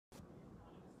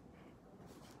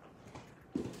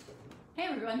Hey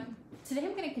everyone, today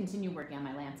I'm going to continue working on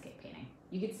my landscape painting.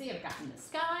 You can see I've gotten the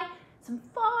sky, some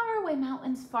faraway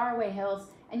mountains, faraway hills,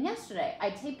 and yesterday I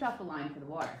taped off a line for the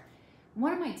water.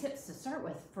 One of my tips to start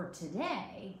with for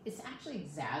today is to actually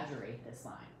exaggerate this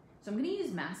line. So I'm going to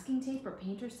use masking tape or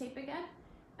painter's tape again,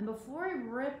 and before I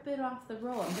rip it off the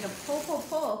roll, I'm going to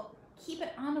pull, keep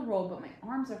it on the roll, but my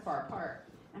arms are far apart.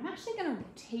 I'm actually going to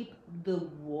tape the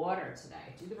water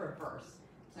today, do the reverse.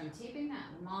 So I'm taping that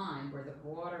line where the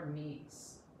water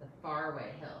meets the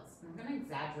faraway hills. And I'm going to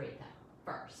exaggerate that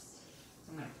first.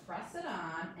 So I'm going to press it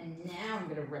on, and now I'm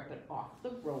going to rip it off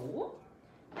the roll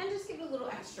and just give it a little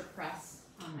extra press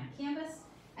on my canvas.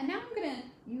 And now I'm going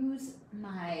to use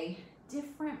my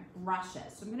different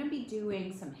brushes. So I'm going to be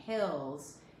doing some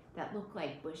hills that look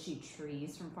like bushy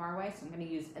trees from far away. So I'm going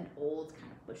to use an old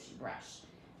kind of bushy brush.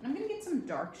 And I'm going to get some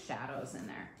dark shadows in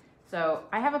there. So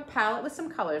I have a palette with some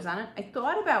colors on it. I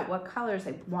thought about what colors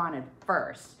I wanted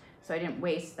first, so I didn't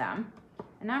waste them.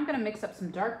 And now I'm going to mix up some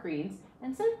dark greens. And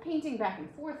instead of painting back and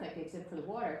forth like I did for the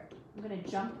water, I'm going to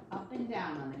jump up and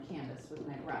down on the canvas with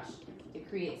my brush to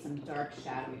create some dark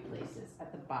shadowy places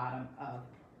at the bottom of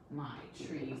my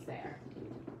trees there.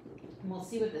 And we'll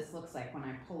see what this looks like when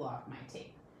I pull off my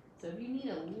tape. So if you need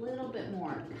a little bit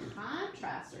more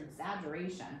contrast or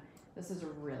exaggeration, this is a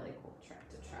really cool trick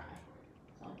to try.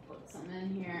 I'll put some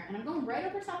in here, and I'm going right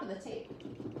over top of the tape.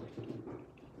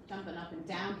 Jumping up and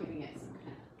down, giving it some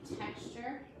kind of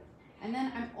texture. And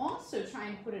then I'm also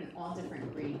trying to put in all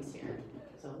different greens here.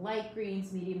 So light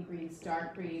greens, medium greens,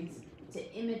 dark greens,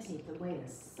 to imitate the way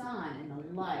the sun and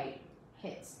the light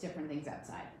hits different things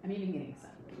outside. I'm even getting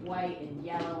some white and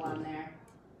yellow on there.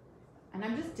 And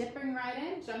I'm just dipping right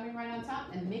in, jumping right on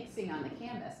top, and mixing on the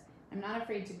canvas. I'm not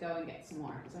afraid to go and get some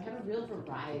more. So I have a real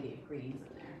variety of greens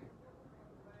in there.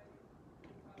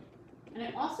 And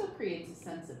it also creates a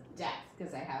sense of depth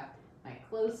because I have my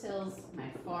close hills, my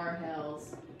far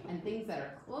hills, and things that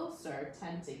are closer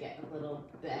tend to get a little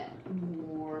bit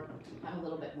more, have a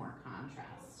little bit more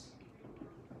contrast.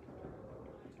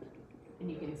 And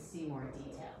you can see more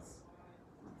details.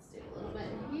 Let's do a little bit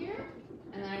in here.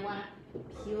 And then I want to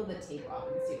peel the tape off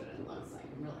and see what it looks like.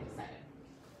 I'm really excited.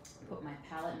 Put my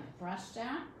palette and my brush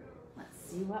down. Let's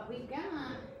see what we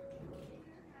got.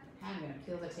 I'm going to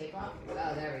peel the tape off.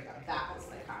 Oh, there we go. That was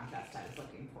the contrast I was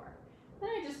looking for. Then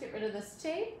I just get rid of this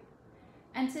tape.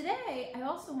 And today, I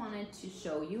also wanted to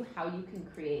show you how you can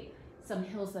create some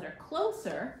hills that are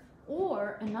closer,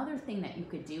 or another thing that you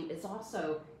could do is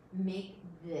also make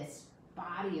this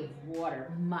body of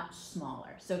water much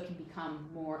smaller. So it can become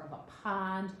more of a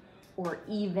pond or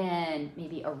even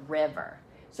maybe a river.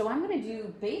 So I'm going to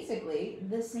do basically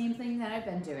the same thing that I've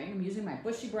been doing. I'm using my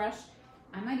bushy brush.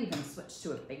 I might even switch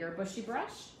to a bigger bushy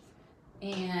brush,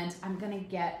 and I'm gonna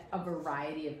get a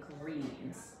variety of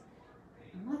greens.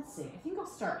 And let's see, I think I'll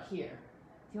start here.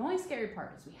 The only scary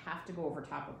part is we have to go over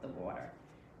top of the water.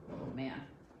 Oh man.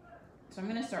 So I'm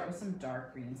gonna start with some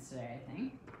dark greens today, I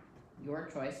think. Your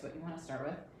choice, what you wanna start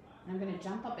with. And I'm gonna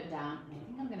jump up and down, and I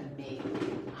think I'm gonna make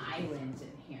an island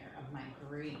in here of my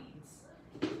greens.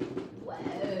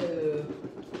 Whoa.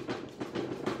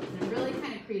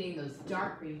 Creating those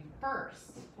dark green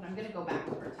first, but I'm going to go back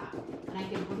over top, and I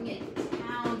can bring it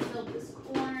down, tilt this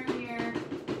corner here,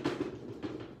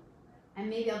 and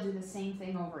maybe I'll do the same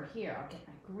thing over here. I'll get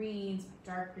my greens,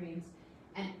 my dark greens,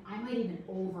 and I might even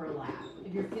overlap.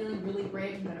 If you're feeling really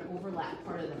brave, I'm going to overlap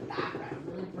part of the background,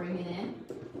 really bring it in,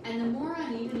 and the more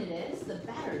uneven it is, the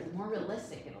better, the more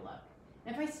realistic it'll look.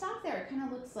 And if I stop there, it kind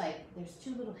of looks like there's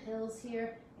two little hills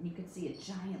here, and you can see a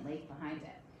giant lake behind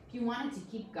it. If you wanted to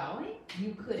keep going,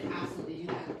 you could absolutely do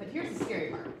that. But here's the scary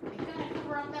part. I gotta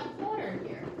cover up that water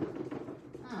here.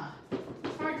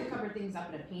 It's hard to cover things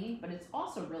up in a painting, but it's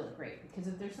also really great because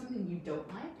if there's something you don't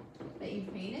like that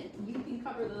you've painted, you can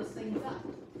cover those things up.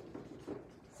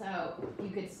 So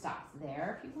you could stop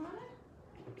there if you wanted.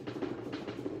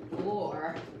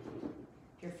 Or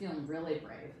if you're feeling really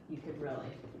brave, you could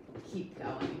really keep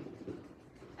going.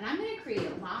 And I'm gonna create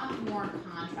a lot more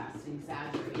contrast and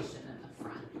exaggeration in the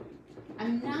front.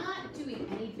 I'm not doing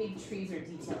any big trees or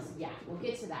details yet. We'll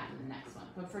get to that in the next one.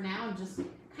 But for now, I'm just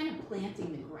kind of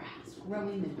planting the grass,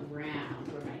 growing the ground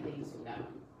where my things will go.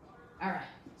 All right,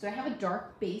 so I have a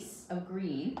dark base of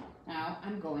green. Now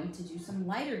I'm going to do some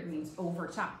lighter greens over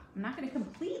top. I'm not gonna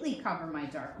completely cover my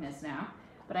darkness now,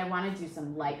 but I wanna do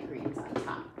some light greens on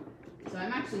top. So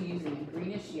I'm actually using a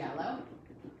greenish yellow.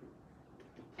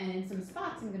 And in some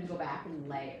spots, I'm going to go back and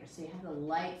layer. So you have the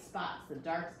light spots, the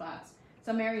dark spots.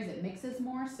 Some areas it mixes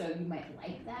more, so you might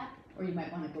like that. Or you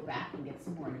might want to go back and get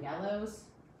some more yellows.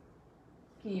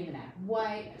 You can even add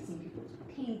white. I've seen people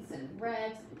do pinks and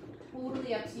reds.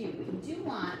 totally up to you, but you do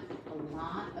want a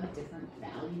lot of different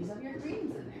values of your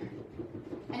greens in there.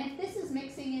 And if this is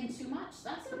mixing in too much,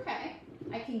 that's okay.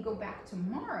 I can go back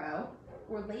tomorrow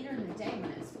or later in the day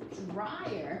when it's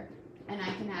drier, and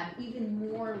I can add even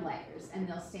more layers, and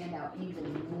they'll stand out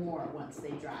even more once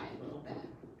they dry a little bit.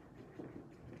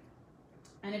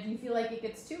 And if you feel like it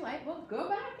gets too light, well, go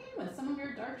back in with some of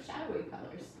your dark shadowy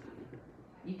colors.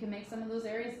 You can make some of those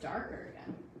areas darker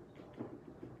again.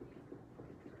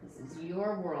 This is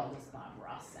your world, as Bob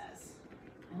Ross says.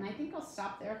 And I think I'll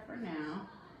stop there for now.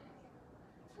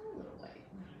 A little white.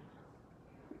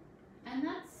 And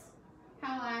that's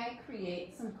how I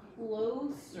create some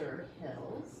closer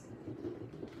hills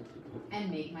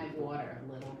and make my water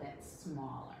a little bit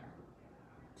smaller.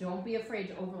 Don't be afraid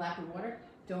to overlap your water.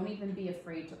 Don't even be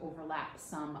afraid to overlap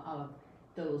some of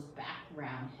those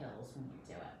background hills when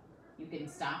you do it. You can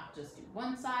stop, just do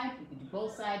one side, you can do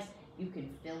both sides, you can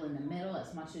fill in the middle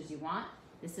as much as you want.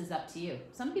 This is up to you.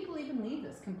 Some people even leave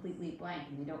this completely blank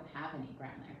and they don't have any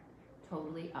brown there.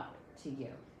 Totally up to you.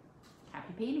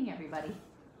 Happy painting, everybody.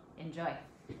 Enjoy.